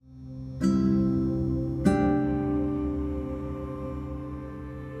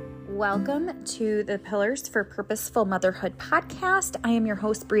Welcome to the Pillars for Purposeful Motherhood podcast. I am your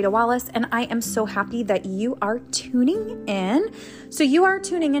host, Brita Wallace, and I am so happy that you are tuning in. So you are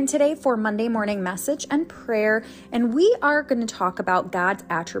tuning in today for Monday morning message and prayer, and we are going to talk about God's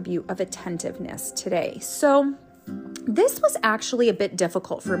attribute of attentiveness today. So this was actually a bit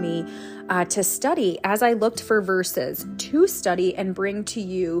difficult for me to study as I looked for verses to study and bring to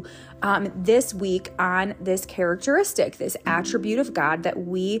you this week on this characteristic, this attribute of God that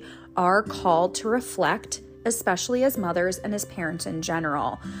we are called to reflect, especially as mothers and as parents in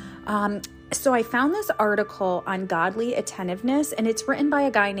general. So I found this article on godly attentiveness, and it's written by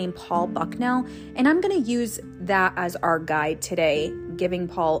a guy named Paul Bucknell, and I'm going to use that as our guide today, giving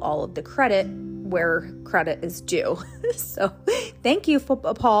Paul all of the credit where credit is due. So thank you,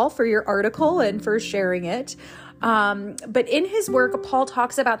 Paul, for your article and for sharing it. But in his work, Paul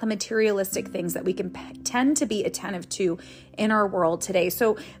talks about the materialistic things that we can tend to be attentive to in our world today.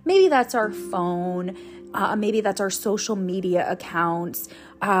 So maybe that's our phone, maybe that's our social media accounts.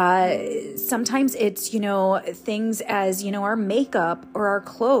 Sometimes it's, things as, our makeup or our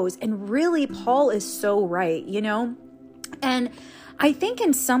clothes. And really, Paul is so right, and I think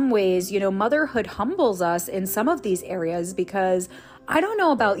in some ways, motherhood humbles us in some of these areas because I don't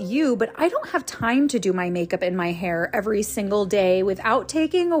know about you, but I don't have time to do my makeup and my hair every single day without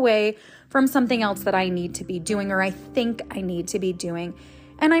taking away from something else that I need to be doing or I think I need to be doing.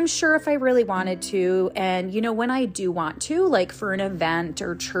 And I'm sure if I really wanted to, and when I do want to, like for an event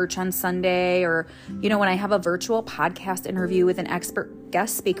or church on Sunday, or when I have a virtual podcast interview with an expert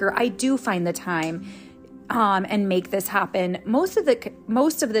guest speaker, I do find the time and make this happen most of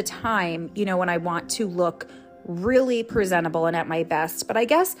the time, when I want to look really presentable and at my best. But I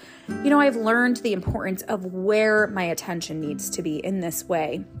guess, I've learned the importance of where my attention needs to be in this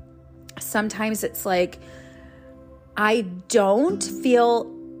way. Sometimes it's like, I don't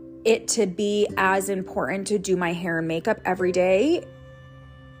feel it to be as important to do my hair and makeup every day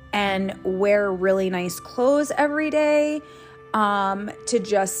and wear really nice clothes every day, to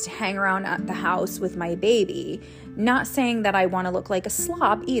just hang around at the house with my baby. Not saying that I want to look like a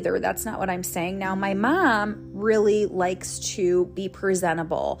slob either. That's not what I'm saying. Now, my mom really likes to be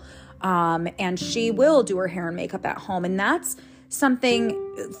presentable, and she will do her hair and makeup at home. And that's something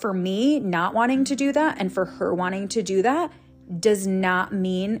for me, not wanting to do that, and for her wanting to do that does not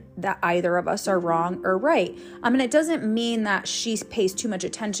mean that either of us are wrong or right. It doesn't mean that she pays too much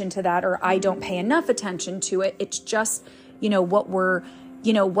attention to that or I don't pay enough attention to it. It's just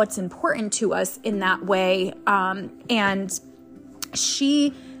what's important to us in that way. And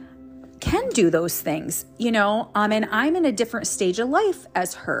she can do those things, and I'm in a different stage of life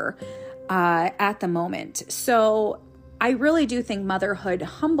as her, at the moment. So I really do think motherhood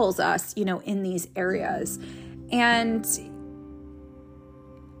humbles us, in these areas. And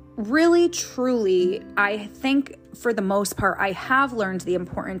really, truly, I think for the most part, I have learned the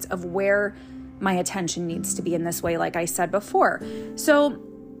importance of where my attention needs to be in this way, like I said before. So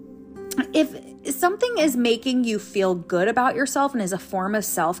if something is making you feel good about yourself and is a form of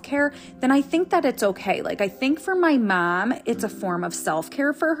self-care, then I think that it's okay. Like I think for my mom, it's a form of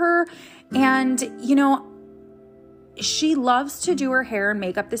self-care for her. And, she loves to do her hair and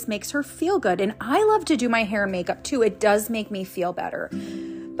makeup. This makes her feel good. And I love to do my hair and makeup too. It does make me feel better.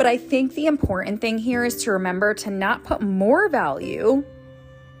 But I think the important thing here is to remember to not put more value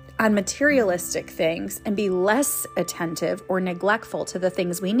on materialistic things and be less attentive or neglectful to the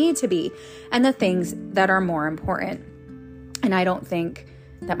things we need to be and the things that are more important. And I don't think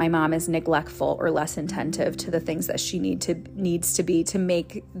that my mom is neglectful or less attentive to the things that she needs to be to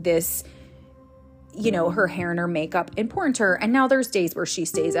make this, her hair and her makeup important to her. And now there's days where she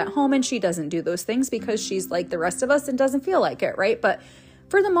stays at home and she doesn't do those things because she's like the rest of us and doesn't feel like it, right? But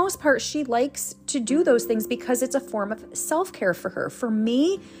for the most part, she likes to do those things because it's a form of self-care for her. For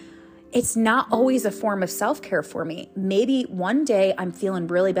me, it's not always a form of self-care for me. Maybe one day I'm feeling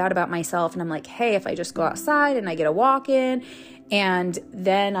really bad about myself and I'm like, hey, if I just go outside and I get a walk in and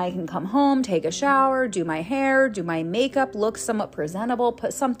then I can come home, take a shower, do my hair, do my makeup, look somewhat presentable,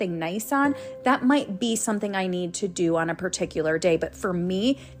 put something nice on, that might be something I need to do on a particular day. But for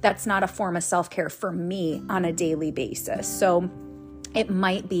me, that's not a form of self-care for me on a daily basis. So it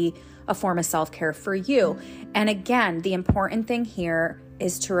might be a form of self-care for you. And again, the important thing here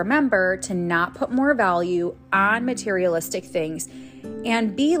is to remember to not put more value on materialistic things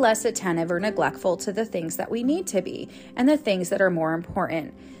and be less attentive or neglectful to the things that we need to be and the things that are more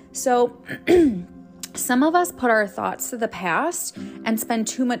important. So some of us put our thoughts to the past and spend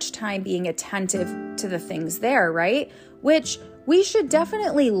too much time being attentive to the things there, right? Which we should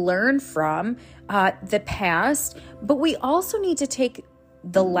definitely learn from the past, but we also need to take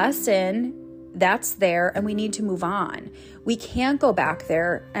the lesson that's there, and we need to move on. We can't go back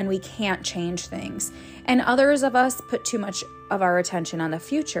there, and we can't change things. And others of us put too much of our attention on the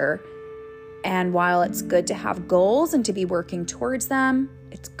future. And while it's good to have goals and to be working towards them,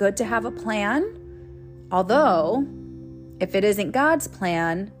 it's good to have a plan. Although, if it isn't God's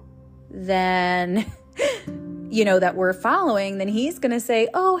plan, then, that we're following, then he's going to say,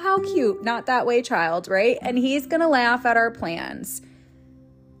 oh, how cute, not that way, child, right? And he's going to laugh at our plans.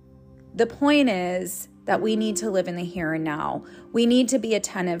 The point is that we need to live in the here and now. We need to be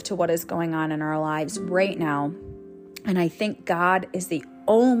attentive to what is going on in our lives right now. And I think God is the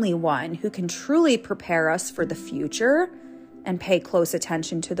only one who can truly prepare us for the future and pay close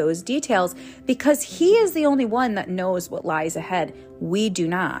attention to those details, because he is the only one that knows what lies ahead. We do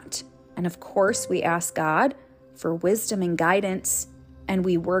not. And of course, we ask God for wisdom and guidance, and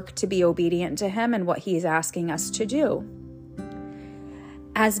we work to be obedient to him and what he is asking us to do.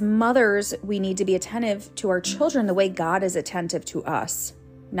 As mothers, we need to be attentive to our children the way God is attentive to us.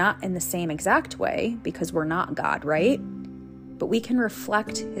 Not in the same exact way, because we're not God, right? But we can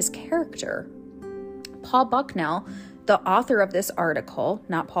reflect his character. Paul Bucknell, the author of this article,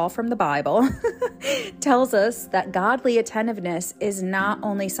 not Paul from the Bible, tells us that godly attentiveness is not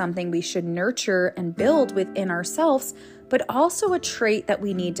only something we should nurture and build within ourselves, but also a trait that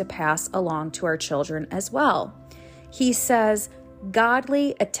we need to pass along to our children as well. He says,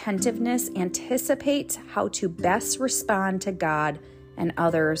 godly attentiveness anticipates how to best respond to God and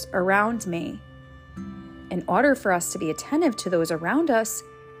others around me. In order for us to be attentive to those around us,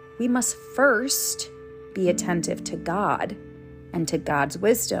 we must first be attentive to God and to God's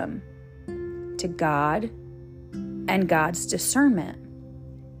wisdom, to God and God's discernment.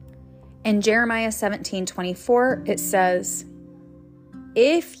 In Jeremiah 17:24, it says,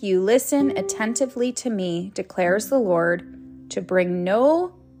 "If you listen attentively to me, declares the Lord, to bring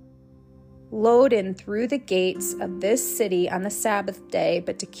no load in through the gates of this city on the Sabbath day,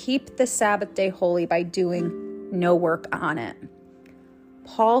 but to keep the Sabbath day holy by doing no work on it."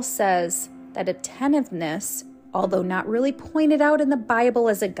 Paul says that attentiveness, although not really pointed out in the Bible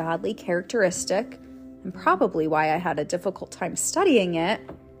as a godly characteristic, and probably why I had a difficult time studying it,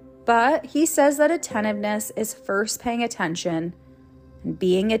 but he says that attentiveness is first paying attention and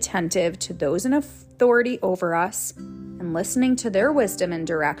being attentive to those in authority over us and listening to their wisdom and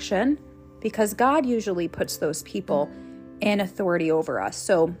direction, because God usually puts those people in authority over us.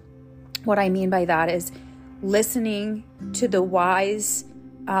 So what I mean by that is listening to the wise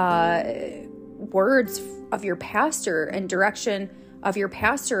words of your pastor and direction of your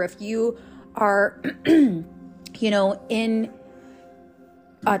pastor. If you are, in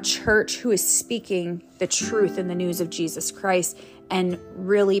a church who is speaking the truth and the news of Jesus Christ and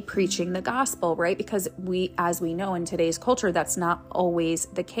really preaching the gospel, right? Because as we know in today's culture, that's not always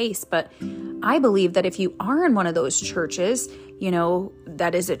the case. But I believe that if you are in one of those churches,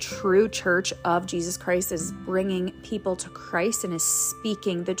 that is a true church of Jesus Christ, is bringing people to Christ and is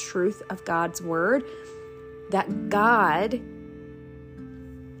speaking the truth of God's word, that God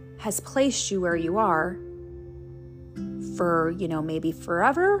has placed you where you are for, maybe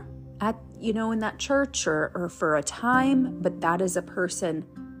forever in that church or for a time, but that is a person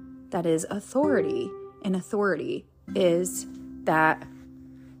that is authority, and authority is that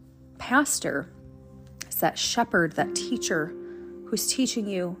pastor, is that shepherd, that teacher who's teaching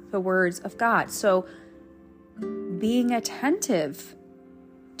you the words of God. So being attentive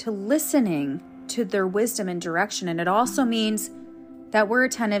to listening to their wisdom and direction, and it also means that we're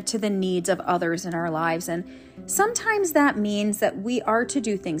attentive to the needs of others in our lives. And sometimes that means that we are to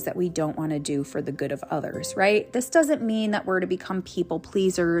do things that we don't want to do for the good of others, right? This doesn't mean that we're to become people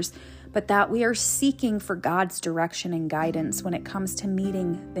pleasers, but that we are seeking for God's direction and guidance when it comes to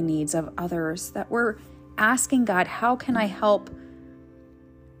meeting the needs of others, that we're asking God, how can I help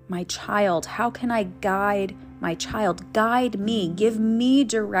my child? How can I guide my child? Guide me, give me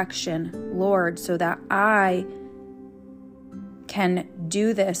direction, Lord, so that I can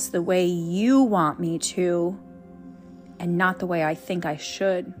do this the way you want me to and not the way I think I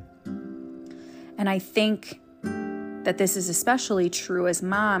should. And I think that this is especially true as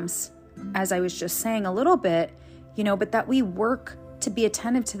moms, as I was just saying a little bit, but that we work to be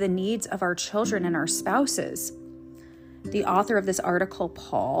attentive to the needs of our children and our spouses. The author of this article,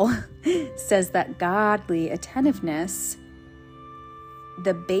 Paul, says that godly attentiveness,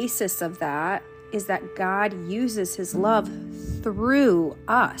 the basis of that is that God uses his love through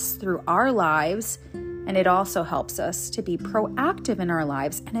us, through our lives, and it also helps us to be proactive in our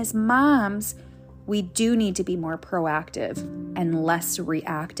lives. And as moms, we do need to be more proactive and less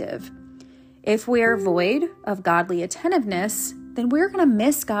reactive. If we are void of godly attentiveness, then we're going to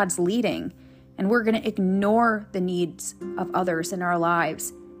miss God's leading and we're going to ignore the needs of others in our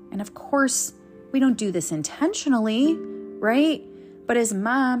lives. And of course, we don't do this intentionally, right? But as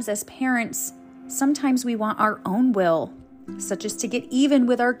moms, as parents, sometimes we want our own will, such as to get even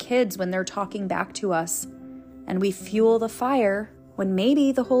with our kids when they're talking back to us. And we fuel the fire when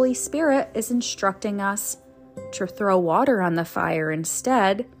maybe the Holy Spirit is instructing us to throw water on the fire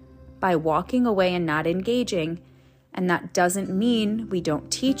instead by walking away and not engaging. And that doesn't mean we don't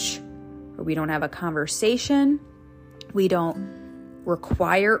teach or we don't have a conversation. We don't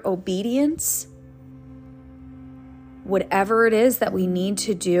require obedience. Whatever it is that we need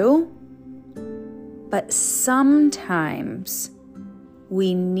to do. But sometimes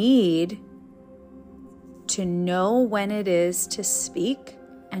we need to know when it is to speak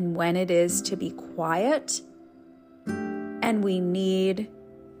and when it is to be quiet. And we need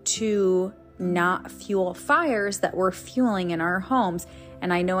to not fuel fires that we're fueling in our homes.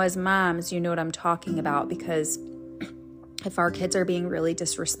 And I know as moms, you know what I'm talking about, because if our kids are being really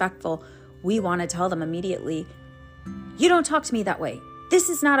disrespectful, we want to tell them immediately, you don't talk to me that way. This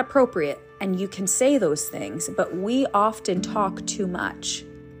is not appropriate. And you can say those things, but we often talk too much,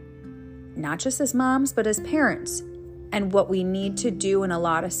 not just as moms, but as parents. And what we need to do in a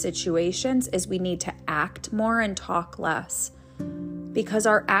lot of situations is we need to act more and talk less, because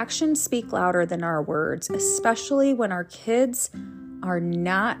our actions speak louder than our words, especially when our kids are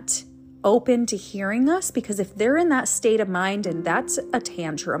not open to hearing us. Because if they're in that state of mind, and that's a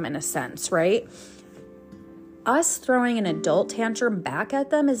tantrum in a sense, right? Us throwing an adult tantrum back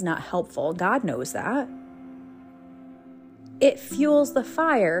at them is not helpful. God knows that. It fuels the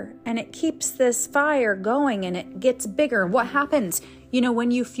fire and it keeps this fire going and it gets bigger. What happens?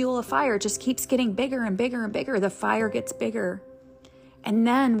 When you fuel a fire, it just keeps getting bigger and bigger and bigger. The fire gets bigger. And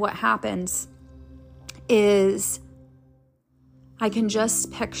then what happens is I can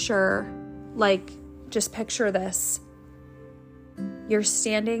just picture this. You're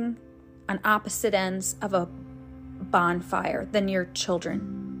standing on opposite ends of a bonfire than your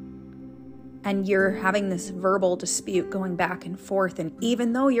children. And you're having this verbal dispute going back and forth. And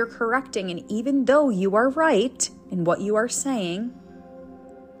even though you're correcting and even though you are right in what you are saying,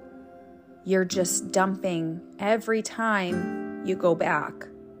 you're just dumping every time you go back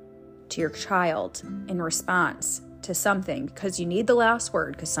to your child in response to something, because you need the last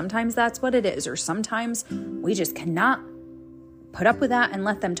word, because sometimes that's what it is, or sometimes we just cannot put up with that and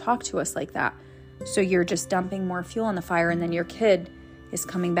let them talk to us like that. So you're just dumping more fuel on the fire, and then your kid is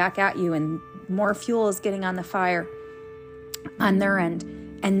coming back at you and more fuel is getting on the fire on their end.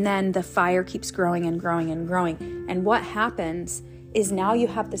 And then the fire keeps growing and growing and growing. And what happens is now you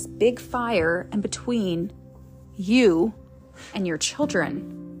have this big fire in between you and your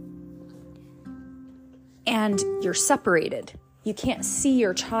children. And you're separated. You can't see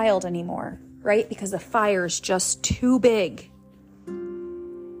your child anymore, right? Because the fire is just too big.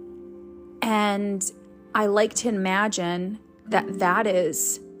 And I like to imagine that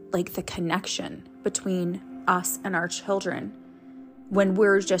is like the connection between us and our children. When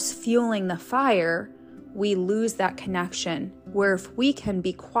we're just fueling the fire, we lose that connection. Where if we can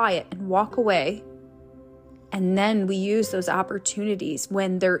be quiet and walk away, and then we use those opportunities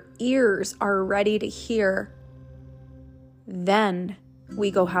when their ears are ready to hear, then we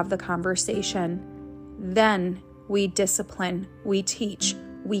go have the conversation. Then we discipline, we teach,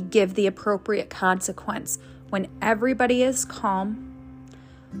 we give the appropriate consequence. When everybody is calm,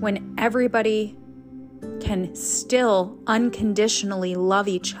 when everybody can still unconditionally love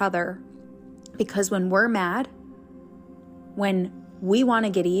each other. Because when we're mad, when we want to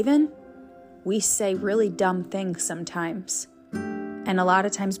get even, we say really dumb things sometimes. And a lot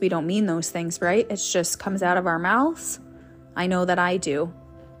of times we don't mean those things, right? It just comes out of our mouths. I know that I do.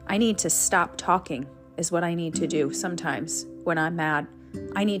 I need to stop talking is what I need to do sometimes when I'm mad.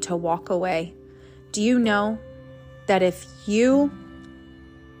 I need to walk away. Do you know that if you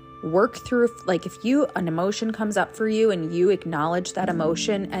work through, like if an emotion comes up for you and you acknowledge that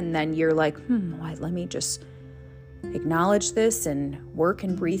emotion and then you're like, let me just acknowledge this and work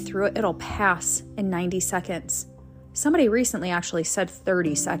and breathe through it, it'll pass in 90 seconds. Somebody recently actually said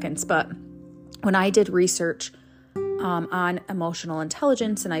 30 seconds, but when I did research on emotional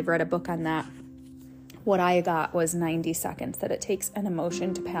intelligence, and I've read a book on that, what I got was 90 seconds, that it takes an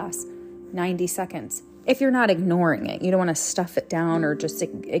emotion to pass 90 seconds. If you're not ignoring it, you don't want to stuff it down or just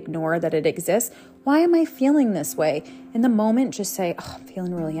ignore that it exists. Why am I feeling this way? In the moment, just say, I'm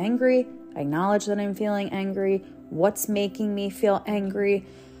feeling really angry. I acknowledge that I'm feeling angry. What's making me feel angry?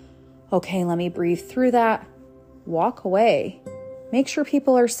 Okay, let me breathe through that. Walk away. Make sure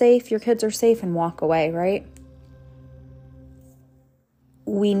people are safe, your kids are safe, and walk away, right?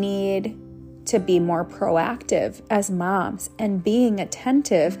 we need to be more proactive as moms, and being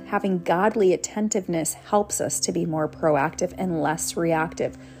attentive, having godly attentiveness helps us to be more proactive and less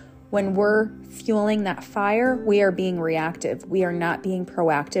reactive. When we're fueling that fire, we are being reactive. We are not being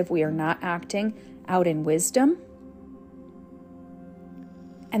proactive. We are not acting out in wisdom.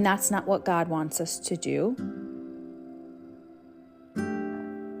 And that's not what God wants us to do.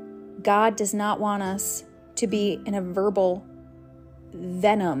 God does not want us to be in a verbal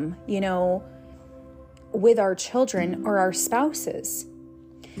venom, with our children or our spouses.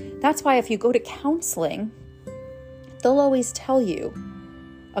 That's why if you go to counseling, they'll always tell you,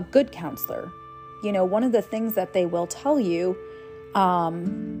 a good counselor, one of the things that they will tell you,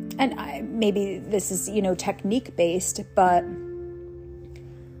 maybe this is, technique based, but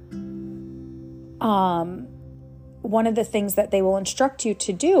one of the things that they will instruct you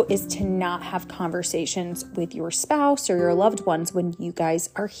to do is to not have conversations with your spouse or your loved ones when you guys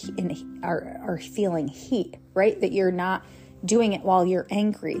are feeling heat, right? That you're not doing it while you're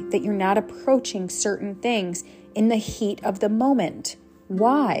angry, that you're not approaching certain things in the heat of the moment.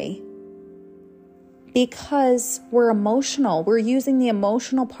 Why? Because we're emotional. We're using the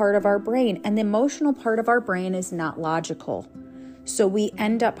emotional part of our brain, and the emotional part of our brain is not logical. So we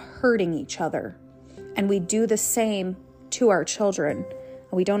end up hurting each other. And we do the same to our children.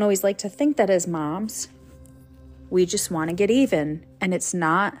 We don't always like to think that as moms. We just want to get even. And it's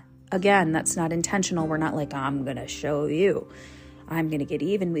not, again, that's not intentional. We're not like, I'm going to show you. I'm going to get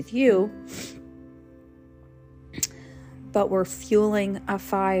even with you. But we're fueling a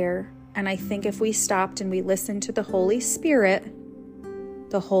fire. And I think if we stopped and we listened to the Holy Spirit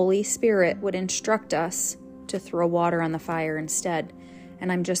would instruct us to throw water on the fire instead.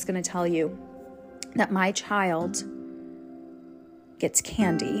 And I'm just going to tell you that my child gets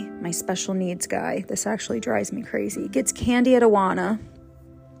candy, my special needs guy, this actually drives me crazy, gets candy at Awana.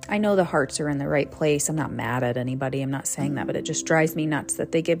 I know the hearts are in the right place. I'm not mad at anybody. I'm not saying that, but it just drives me nuts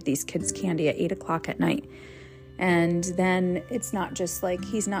that they give these kids candy at 8:00 at night. And then it's not just like,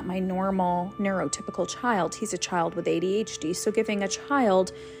 he's not my normal neurotypical child. He's a child with ADHD. So giving a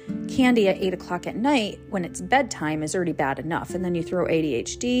child candy at 8:00 at night when it's bedtime is already bad enough. And then you throw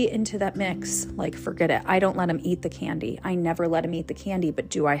ADHD into that mix, like forget it. I don't let him eat the candy. I never let him eat the candy. But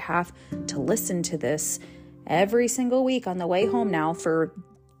do I have to listen to this every single week on the way home now for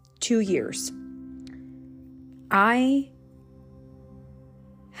 2 years? I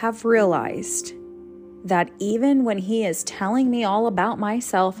have realized that even when he is telling me all about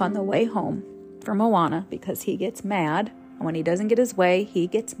myself on the way home from Awana, because he gets mad, and when he doesn't get his way, he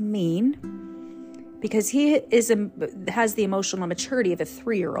gets mean, because he has the emotional maturity of a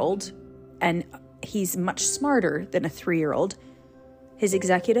 3-year-old, and he's much smarter than a 3-year-old. His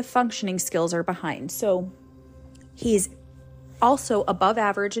executive functioning skills are behind. So he's also above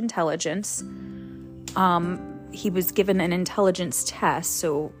average intelligence. He was given an intelligence test,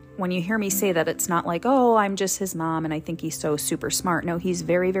 so when you hear me say that, it's not like, oh, I'm just his mom and I think he's so super smart. No, he's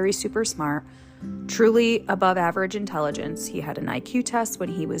very, very super smart, truly above average intelligence. He had an IQ test when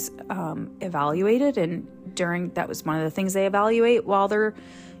he was evaluated, and that was one of the things they evaluate while they're,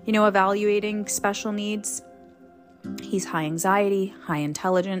 evaluating special needs. He's high anxiety, high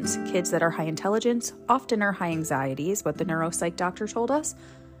intelligence. Kids that are high intelligence often are high anxiety, is what the neuropsych doctor told us.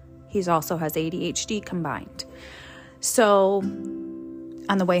 He also has ADHD combined. So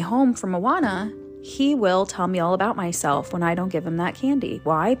on the way home from Awana, he will tell me all about myself when I don't give him that candy.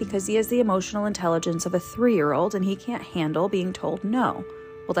 Why? Because he has the emotional intelligence of a 3-year-old and he can't handle being told no.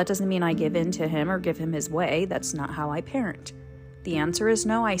 Well, that doesn't mean I give in to him or give him his way. That's not how I parent. The answer is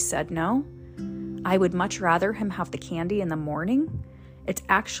no. I said no. I would much rather him have the candy in the morning. It's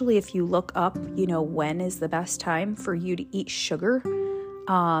actually, if you look up, when is the best time for you to eat sugar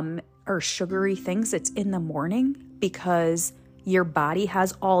or sugary things, it's in the morning, because your body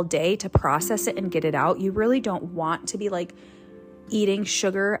has all day to process it and get it out. You really don't want to be like eating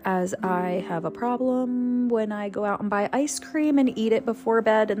sugar, as I have a problem when I go out and buy ice cream and eat it before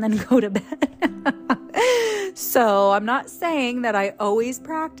bed and then go to bed. So I'm not saying that I always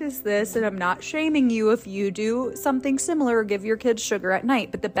practice this, and I'm not shaming you if you do something similar or give your kids sugar at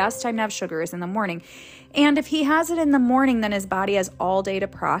night, but the best time to have sugar is in the morning. And if he has it in the morning, then his body has all day to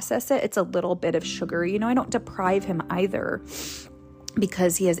process it. It's a little bit of sugar. I don't deprive him either,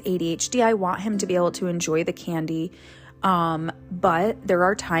 because he has ADHD. I want him to be able to enjoy the candy. But there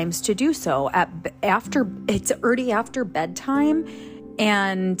are times to do so. It's already after bedtime,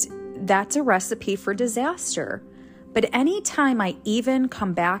 and that's a recipe for disaster. But anytime I even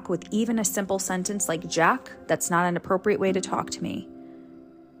come back with even a simple sentence like, Jack, that's not an appropriate way to talk to me,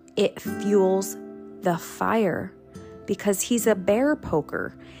 it fuels the fire. because he's a bear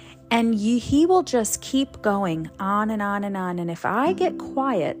poker. And he will just keep going on and on and on. And if I get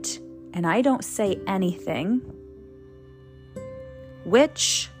quiet and I don't say anything,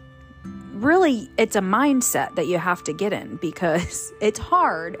 which really it's a mindset that you have to get in, because it's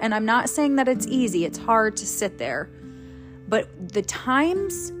hard. And I'm not saying that it's easy. It's hard to sit there. But the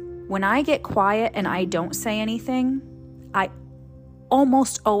times when I get quiet and I don't say anything, I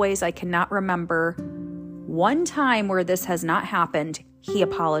cannot remember one time where this has not happened. He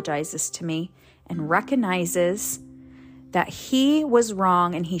apologizes to me and recognizes that he was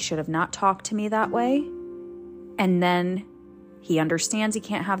wrong and he should have not talked to me that way. And then he understands he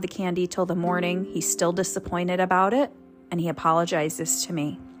can't have the candy till the morning. He's still disappointed about it, and he apologizes to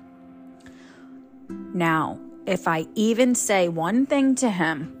me. Now, if I even say one thing to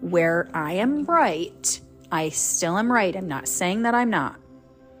him where I am right, I still am right. I'm not saying that I'm not.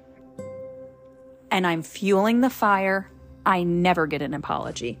 And I'm fueling the fire, I never get an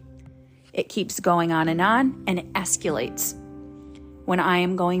apology. It keeps going on, and it escalates when I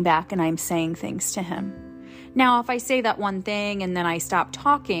am going back and I'm saying things to him. Now, if I say that one thing and then I stop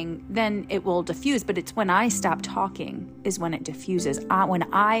talking, then it will diffuse. But it's when I stop talking is when it diffuses. When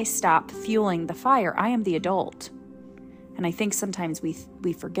I stop fueling the fire, I am the adult. And I think sometimes we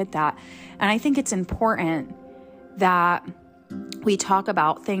forget that. And I think it's important that we talk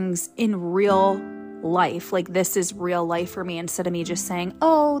about things in real life, like this is real life for me, instead of me just saying,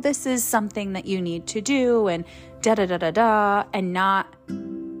 oh, this is something that you need to do and da-da-da-da-da, and not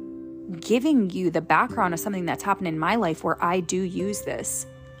giving you the background of something that's happened in my life where I do use this.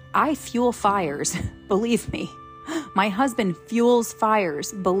 I fuel fires, believe me. My husband fuels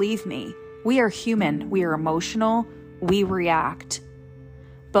fires, believe me. We are human, we are emotional, we react.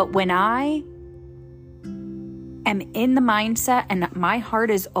 But when I am in the mindset and my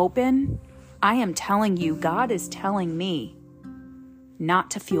heart is open, I am telling you, God is telling me not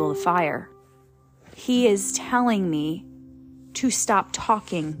to fuel the fire. He is telling me to stop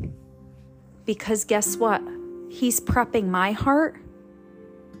talking, because guess what? He's prepping my heart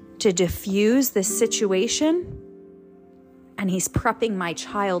to diffuse this situation, and he's prepping my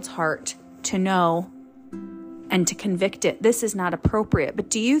child's heart to know and to convict it. This is not appropriate. But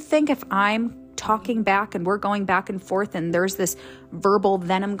do you think if I'm talking back and we're going back and forth and there's this verbal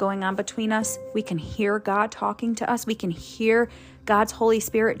venom going on between us, we can hear God talking to us? We can hear God's Holy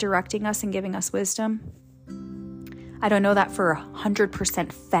Spirit directing us and giving us wisdom? I don't know that for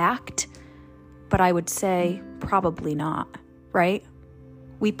 100% fact, but I would say probably not, right?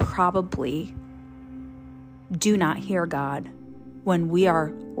 We probably do not hear God when we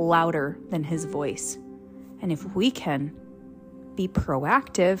are louder than his voice. And if we can be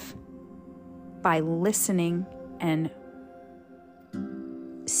proactive by listening and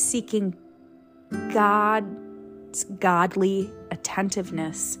seeking God's godly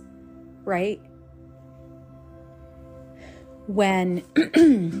attentiveness, right? When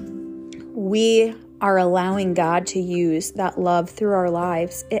we are allowing God to use that love through our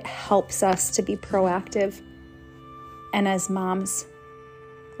lives, it helps us to be proactive. And as moms,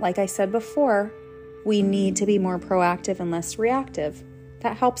 like I said before, we need to be more proactive and less reactive.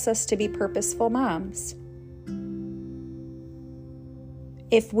 That helps us to be purposeful moms.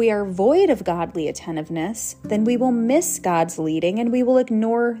 If we are void of godly attentiveness, then we will miss God's leading and we will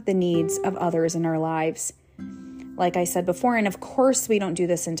ignore the needs of others in our lives. Like I said before, and of course we don't do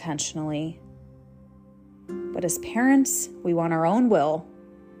this intentionally, but as parents, we want our own will.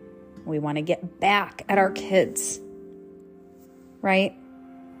 We want to get back at our kids, right?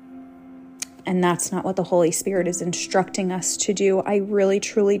 And that's not what the Holy Spirit is instructing us to do. I really,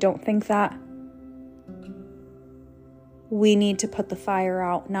 truly don't think that. We need to put the fire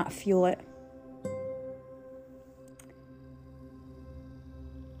out, not fuel it.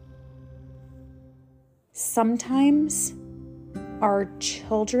 Sometimes our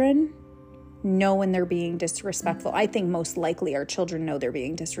children know when they're being disrespectful. I think most likely our children know they're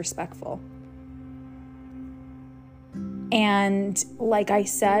being disrespectful. And like I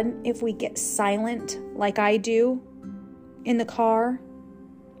said, if we get silent like I do in the car,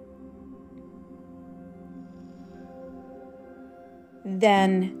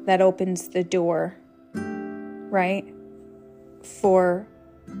 then that opens the door, right, for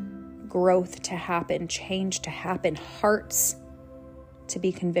growth to happen, change to happen, hearts to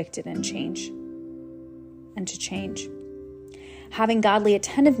be convicted and change, and to change. Having godly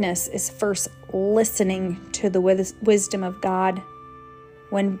attentiveness is first listening to the wisdom of God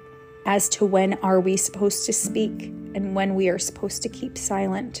as to when are we supposed to speak and when we are supposed to keep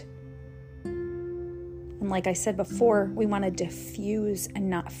silent. And like I said before, we want to diffuse and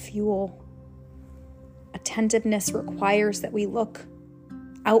not fuel. Attentiveness requires that we look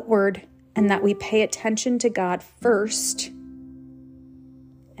outward and that we pay attention to God first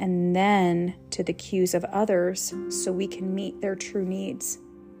and then to the cues of others so we can meet their true needs.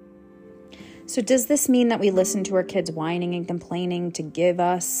 So does this mean that we listen to our kids whining and complaining to give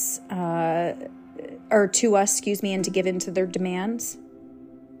us, and to give in to their demands?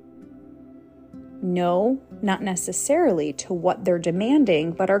 No, not necessarily to what they're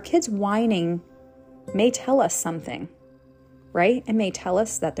demanding, but our kids whining may tell us something, right? It may tell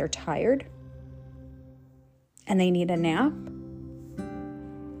us that they're tired and they need a nap,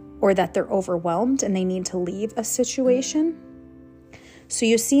 or that they're overwhelmed and they need to leave a situation. So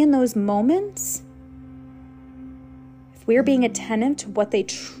you see, in those moments, if we're being attentive to what they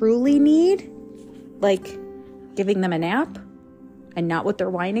truly need, like giving them a nap and not what they're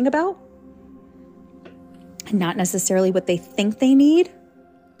whining about, and not necessarily what they think they need,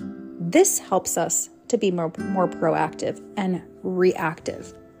 this helps us to be more proactive and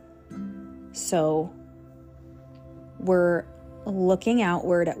reactive. So we're looking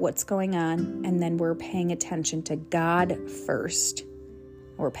outward at what's going on, and then we're paying attention to God first.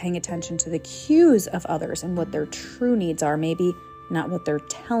 We're paying attention to the cues of others and what their true needs are, maybe not what they're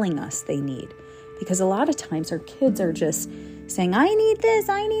telling us they need. Because a lot of times our kids are just saying, I need this,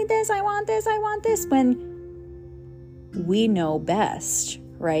 I want this, when we know best,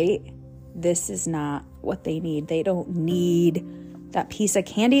 right? This is not what they need. They don't need that piece of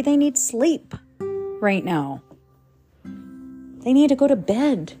candy. They need sleep right now. They need to go to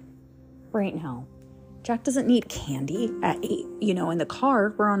bed right now. Jack doesn't need candy at 8, in the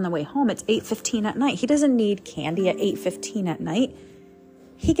car. We're on the way home. It's 8:15 at night. He doesn't need candy at 8:15 at night.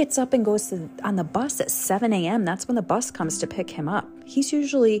 He gets up and goes on the bus at 7 a.m. That's when the bus comes to pick him up. He's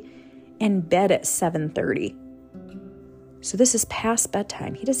usually in bed at 7:30. So this is past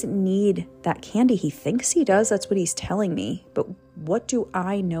bedtime. He doesn't need that candy. He thinks he does. That's what he's telling me. But what do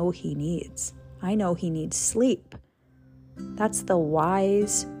I know he needs? I know he needs sleep. That's the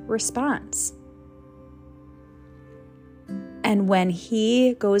wise response. And when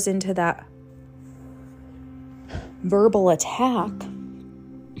he goes into that verbal attack,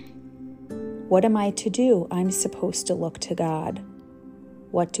 what am I to do? I'm supposed to look to God.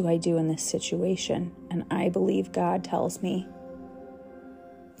 What do I do in this situation? And I believe God tells me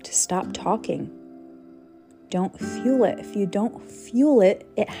to stop talking. Don't fuel it. If you don't fuel it,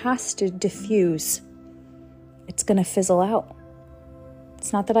 it has to diffuse. It's going to fizzle out.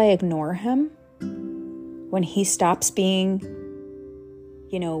 It's not that I ignore him. When he stops being,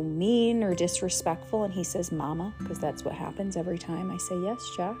 mean or disrespectful and he says, Mama, because that's what happens every time I say, yes,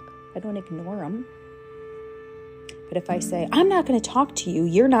 Jack. I don't ignore him. But if I say, I'm not going to talk to you,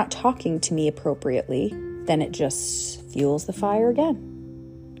 you're not talking to me appropriately, then it just fuels the fire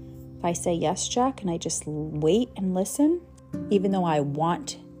again. If I say, yes, Jack, and I just wait and listen, even though I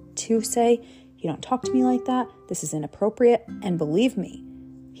want to say, you don't talk to me like that, this is inappropriate, and believe me,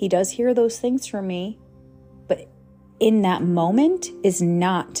 he does hear those things from me, but in that moment is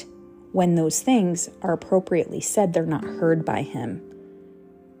not when those things are appropriately said. They're not heard by him.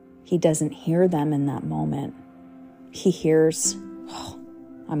 He doesn't hear them in that moment. He hears,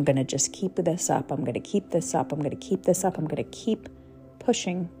 I'm going to just keep this up. I'm going to keep this up. I'm going to keep this up. I'm going to keep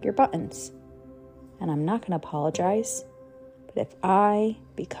pushing your buttons. And I'm not going to apologize. But if I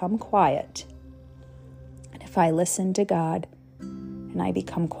become quiet, and if I listen to God, and I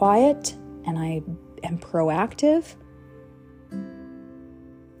become quiet, and I am proactive,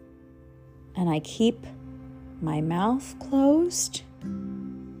 and I keep my mouth closed,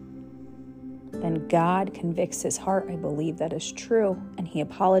 then God convicts his heart. I believe that is true. And he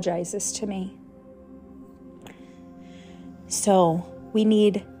apologizes to me. So we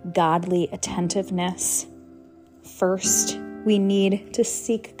need godly attentiveness first. We need to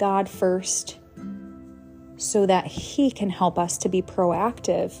seek God first so that he can help us to be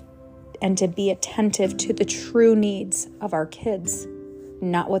proactive and to be attentive to the true needs of our kids,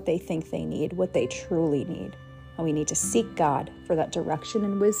 not what they think they need, what they truly need. And we need to seek God for that direction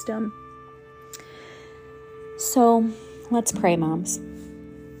and wisdom. So let's pray, moms.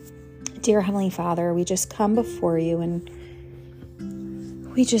 Dear Heavenly Father, we just come before you and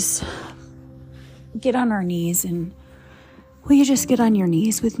we just get on our knees. And will you just get on your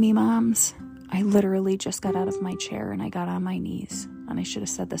knees with me, moms? I literally just got out of my chair and I got on my knees. And I should have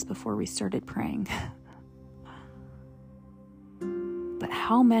said this before we started praying. But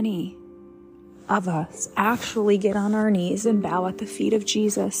how many of us actually get on our knees and bow at the feet of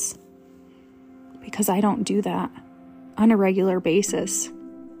Jesus? Because I don't do that on a regular basis.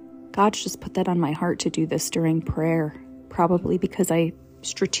 God just put that on my heart to do this during prayer, probably because I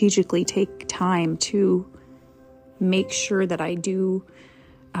strategically take time to make sure that I do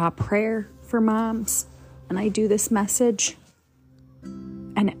prayer for moms, and I do this message.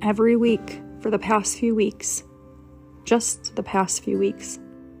 And every week for the past few weeks, just the past few weeks,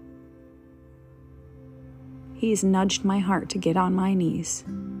 He's nudged my heart to get on my knees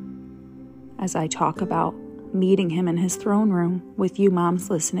as I talk about meeting Him in His throne room with you moms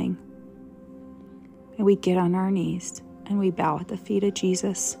listening. And we get on our knees and we bow at the feet of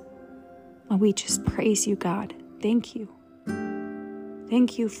Jesus. And we just praise you, God. Thank you.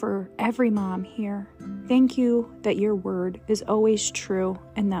 Thank you for every mom here. Thank you that your word is always true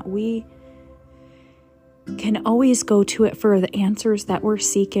and that we can always go to it for the answers that we're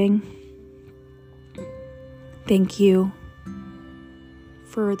seeking. Thank you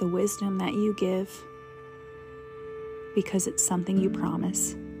for the wisdom that you give, because it's something you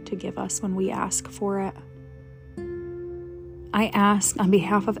promise to give us when we ask for it. I ask on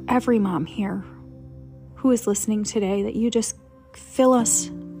behalf of every mom here who is listening today that you just fill us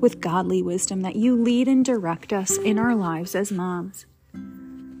with godly wisdom, that you lead and direct us in our lives as moms,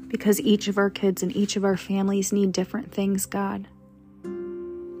 because each of our kids and each of our families need different things, God.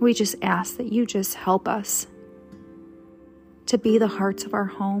 We just ask that you just help us to be the hearts of our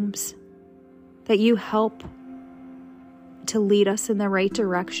homes, that you help to lead us in the right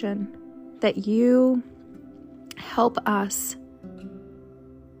direction, that you help us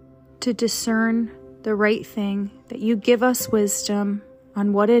to discern the right thing, that you give us wisdom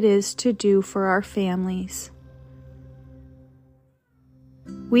on what it is to do for our families.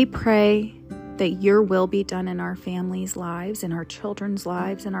 We pray that your will be done in our families' lives, in our children's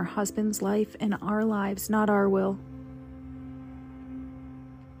lives, in our husband's life, in our lives, not our will.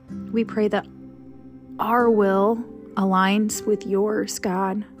 We pray that our will aligns with yours,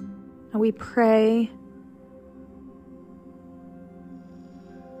 God. And we pray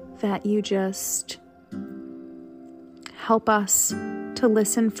that you just help us to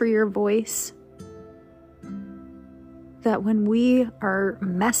listen for your voice. That when we are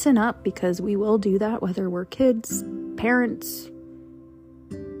messing up, because we will do that, whether we're kids, parents,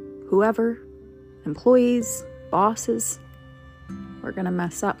 whoever, employees, bosses, we're going to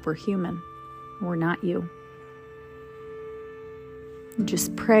mess up. We're human. We're not you.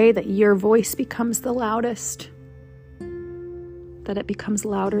 Just pray that your voice becomes the loudest, that it becomes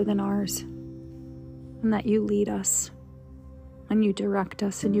louder than ours, and that you lead us, and you direct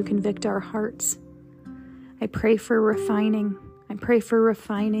us, and you convict our hearts. I pray for refining. I pray for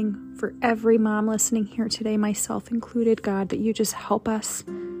refining for every mom listening here today, myself included, God, that you just help us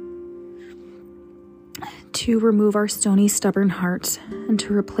to remove our stony, stubborn hearts and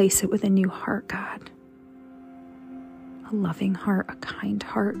to replace it with a new heart, God. A loving heart, a kind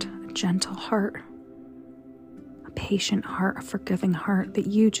heart, a gentle heart, a patient heart, a forgiving heart, that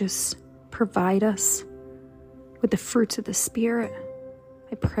you just provide us with the fruits of the Spirit.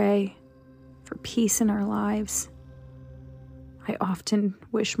 I pray for peace in our lives. I often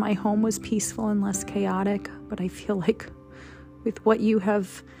wish my home was peaceful and less chaotic, but I feel like with what you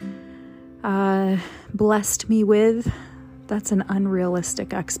have blessed me with, that's an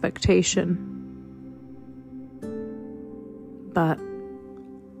unrealistic expectation. But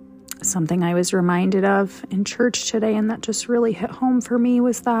something I was reminded of in church today, and that just really hit home for me,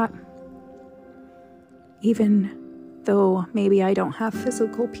 was that even though maybe I don't have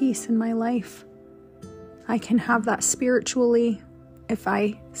physical peace in my life, I can have that spiritually if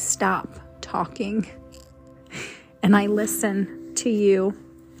I stop talking and I listen to you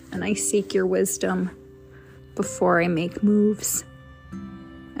and I seek your wisdom before I make moves.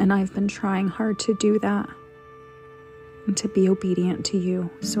 And I've been trying hard to do that and to be obedient to you.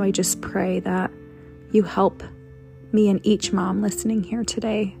 So I just pray that you help me and each mom listening here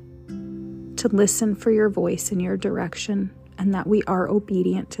today to listen for your voice and your direction, and that we are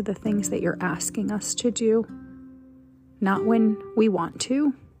obedient to the things that you're asking us to do. Not when we want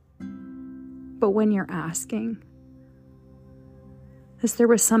to, but when you're asking. As there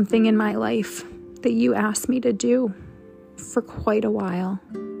was something in my life that you asked me to do for quite a while,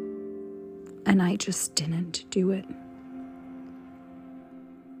 and I just didn't do it.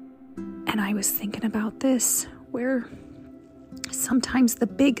 And I was thinking about this, where sometimes the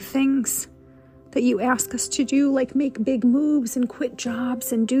big things that you ask us to do, like make big moves and quit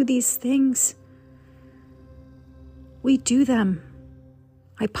jobs and do these things, we do them.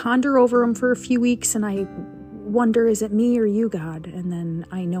 I ponder over them for a few weeks and I wonder, is it me or you, God? And then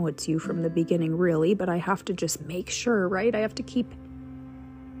I know it's you from the beginning, really, but I have to just make sure, right? I have to keep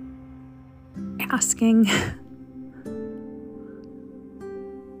asking.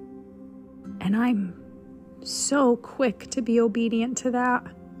 And I'm so quick to be obedient to that.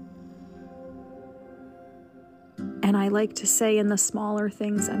 And I like to say in the smaller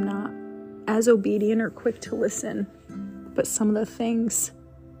things, I'm not as obedient or quick to listen. But some of the things,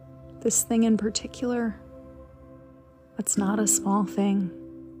 this thing in particular, it's not a small thing.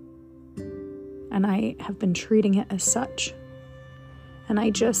 And I have been treating it as such. And I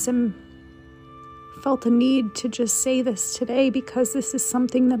just felt a need to just say this today because this is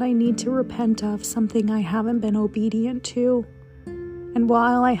something that I need to repent of, something I haven't been obedient to. And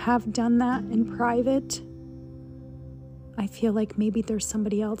while I have done that in private, I feel like maybe there's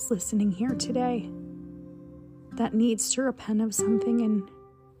somebody else listening here today that needs to repent of something and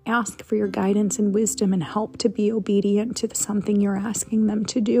ask for your guidance and wisdom and help to be obedient to something you're asking them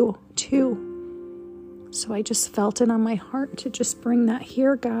to do too. So I just felt it on my heart to just bring that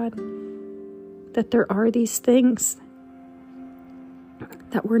here, God, that there are these things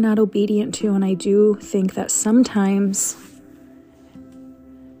that we're not obedient to. And I do think that sometimes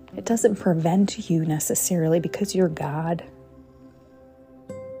it doesn't prevent you necessarily because you're God,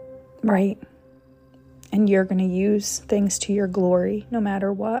 right? And you're going to use things to your glory no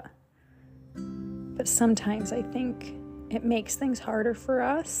matter what. But sometimes I think it makes things harder for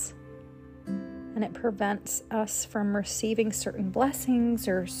us, and it prevents us from receiving certain blessings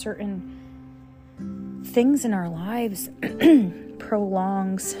or certain things in our lives,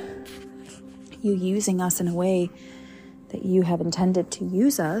 prolongs you using us in a way that you have intended to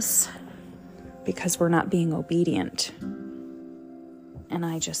use us because we're not being obedient. And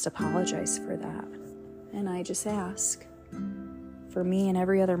I just apologize for that. And I just ask for me and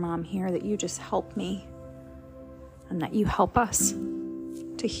every other mom here that you just help me and that you help us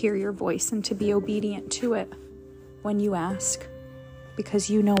to hear your voice and to be obedient to it when you ask, because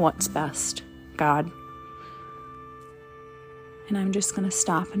you know what's best, God. And I'm just going to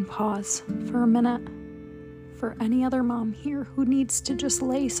stop and pause for a minute for any other mom here who needs to just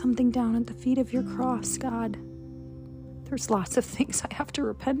lay something down at the feet of your cross, God. There's lots of things I have to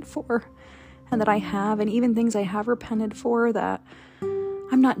repent for, and that I have, and even things I have repented for that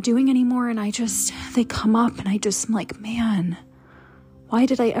I'm not doing anymore, and they come up, and I'm like, man, why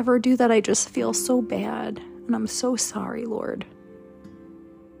did I ever do that? I just feel so bad, and I'm so sorry, Lord.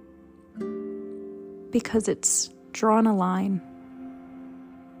 Because it's drawn a line.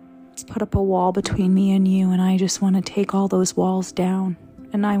 It's put up a wall between me and you, and I just want to take all those walls down,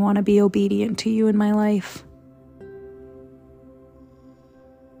 and I want to be obedient to you in my life.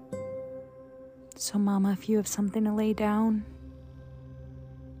 So, Mama, if you have something to lay down,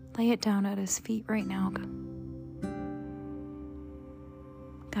 lay it down at his feet right now.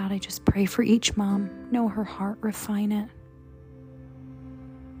 God, I just pray for each mom. Know her heart, refine it.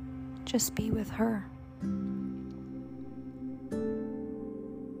 Just be with her.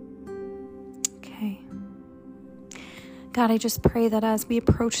 Okay. God, I just pray that as we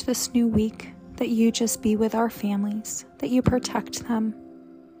approach this new week, that you just be with our families, that you protect them,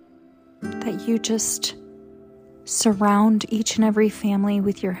 that you just surround each and every family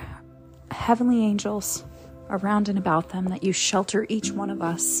with your heavenly angels around and about them, that you shelter each one of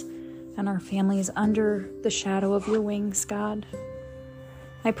us and our families under the shadow of your wings, God.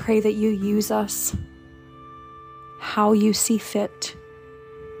 I pray that you use us how you see fit,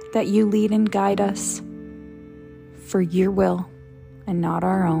 that you lead and guide us for your will and not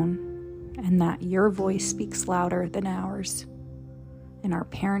our own, and that your voice speaks louder than ours in our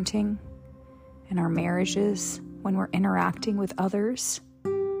parenting, in our marriages, when we're interacting with others,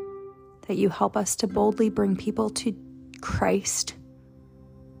 that you help us to boldly bring people to Christ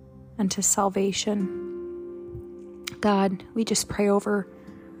and to salvation. God, we just pray over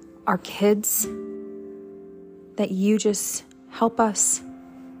our kids, that you just help us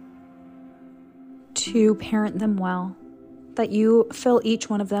to parent them well, that you fill each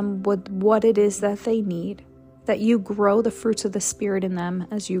one of them with what it is that they need, that you grow the fruits of the Spirit in them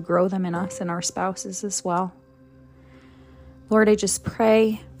as you grow them in us and our spouses as well. Lord, I just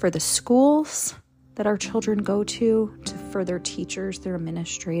pray for the schools that our children go to for their teachers, their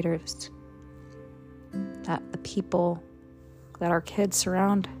administrators, that the people that our kids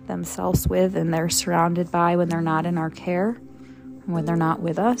surround themselves with and they're surrounded by when they're not in our care, when they're not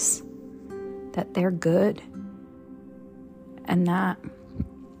with us, that they're good, and that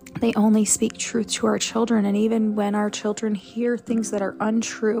they only speak truth to our children. And even when our children hear things that are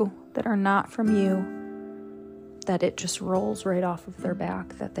untrue, that are not from you, that it just rolls right off of their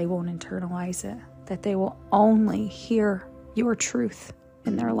back, that they won't internalize it, that they will only hear your truth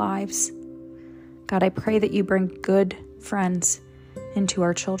in their lives. God, I pray that you bring good friends into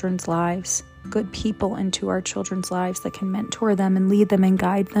our children's lives, good people into our children's lives that can mentor them and lead them and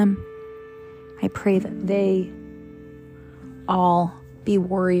guide them. I pray that they all be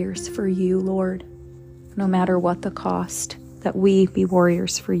warriors for you, Lord, no matter what the cost. That we be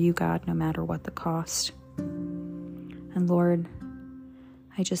warriors for you, God, no matter what the cost. And Lord,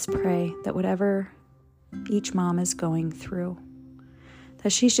 I just pray that whatever each mom is going through,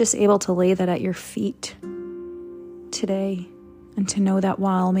 that she's just able to lay that at your feet today, and to know that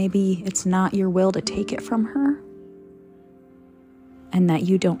while maybe it's not your will to take it from her, and that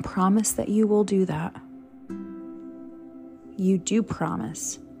you don't promise that you will do that, you do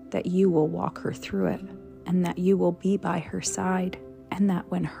promise that you will walk her through it, and that you will be by her side, and that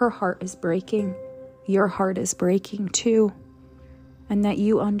when her heart is breaking, your heart is breaking too, and that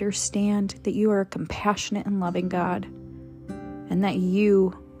you understand that you are a compassionate and loving God, and that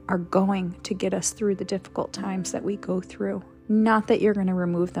you are going to get us through the difficult times that we go through, not that you're going to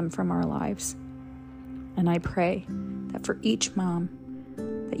remove them from our lives. And I pray that for each mom,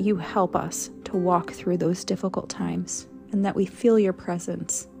 that you help us to walk through those difficult times, and that we feel your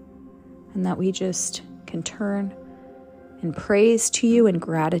presence, and that we just can turn in praise to you and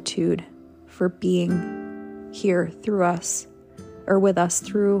gratitude for being here through us, or with us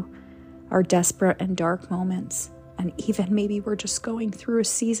through our desperate and dark moments. And even maybe we're just going through a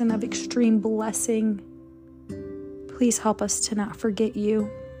season of extreme blessing. Please help us to not forget you.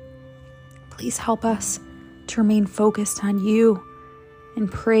 Please help us to remain focused on you in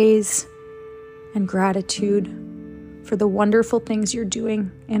praise and gratitude for the wonderful things you're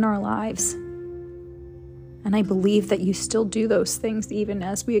doing in our lives. And I believe that you still do those things even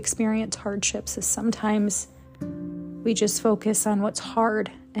as we experience hardships, as sometimes we just focus on what's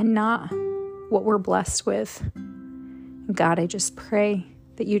hard and not what we're blessed with. And God, I just pray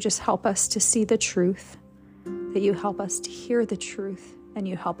that you just help us to see the truth, that you help us to hear the truth, and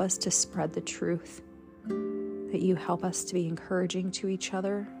you help us to spread the truth, that you help us to be encouraging to each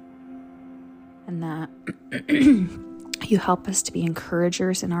other, and that you help us to be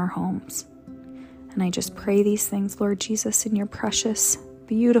encouragers in our homes. And I just pray these things, Lord Jesus, in your precious,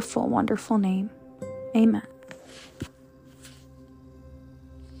 beautiful, wonderful name. Amen.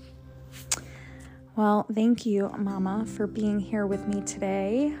 Well, thank you, Mama, for being here with me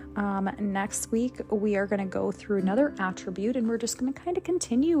today. Next week, we are going to go through another attribute, and we're just going to kind of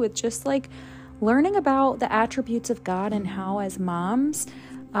continue with just like learning about the attributes of God and how, as moms,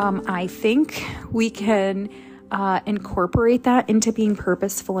 I think we can incorporate that into being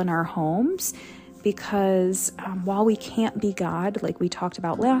purposeful in our homes. Because while we can't be God, like we talked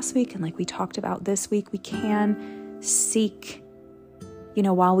about last week and like we talked about this week, we can seek,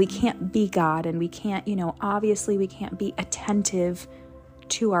 while we can't be God and we can't, obviously we can't be attentive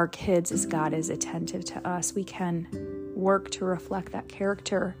to our kids as God is attentive to us. We can work to reflect that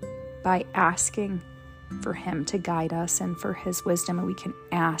character by asking for Him to guide us and for His wisdom. And we can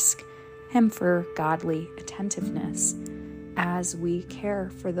ask Him for godly attentiveness as we care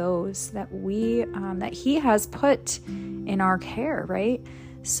for those that that He has put in our care, right?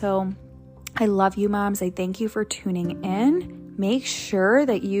 So I love you, moms. I thank you for tuning in. Make sure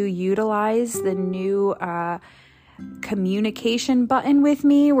that you utilize the new communication button with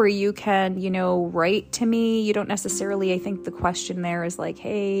me where you can, write to me. You don't necessarily, I think the question there is like,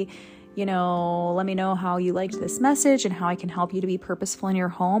 hey, let me know how you liked this message and how I can help you to be purposeful in your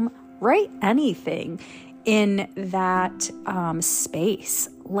home. Write anything in that space.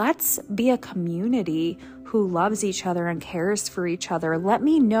 Let's be a community who loves each other and cares for each other. Let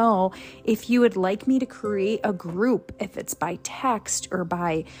me know if you would like me to create a group, if it's by text or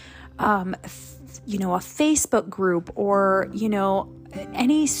by, a Facebook group or,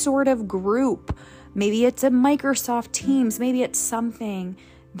 any sort of group. Maybe it's a Microsoft Teams. Maybe it's something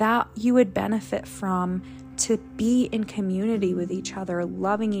that you would benefit from, to be in community with each other,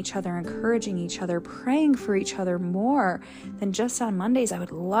 loving each other, encouraging each other, praying for each other more than just on Mondays. I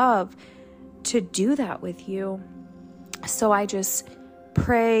would love to do that with you. So I just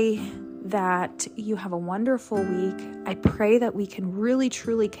pray that you have a wonderful week. I pray that we can really,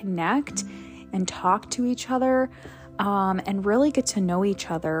 truly connect and talk to each other and really get to know each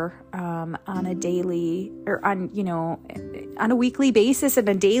other on a daily or on a weekly basis and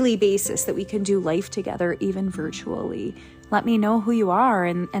a daily basis, that we can do life together, even virtually. Let me know who you are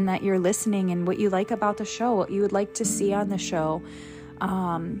and that you're listening and what you like about the show, what you would like to see on the show.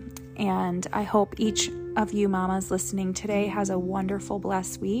 And I hope each of you mamas listening today has a wonderful,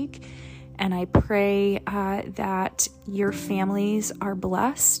 blessed week. And I pray that your families are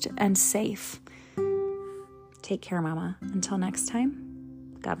blessed and safe. Take care, Mama. Until next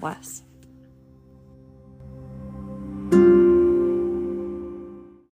time, God bless.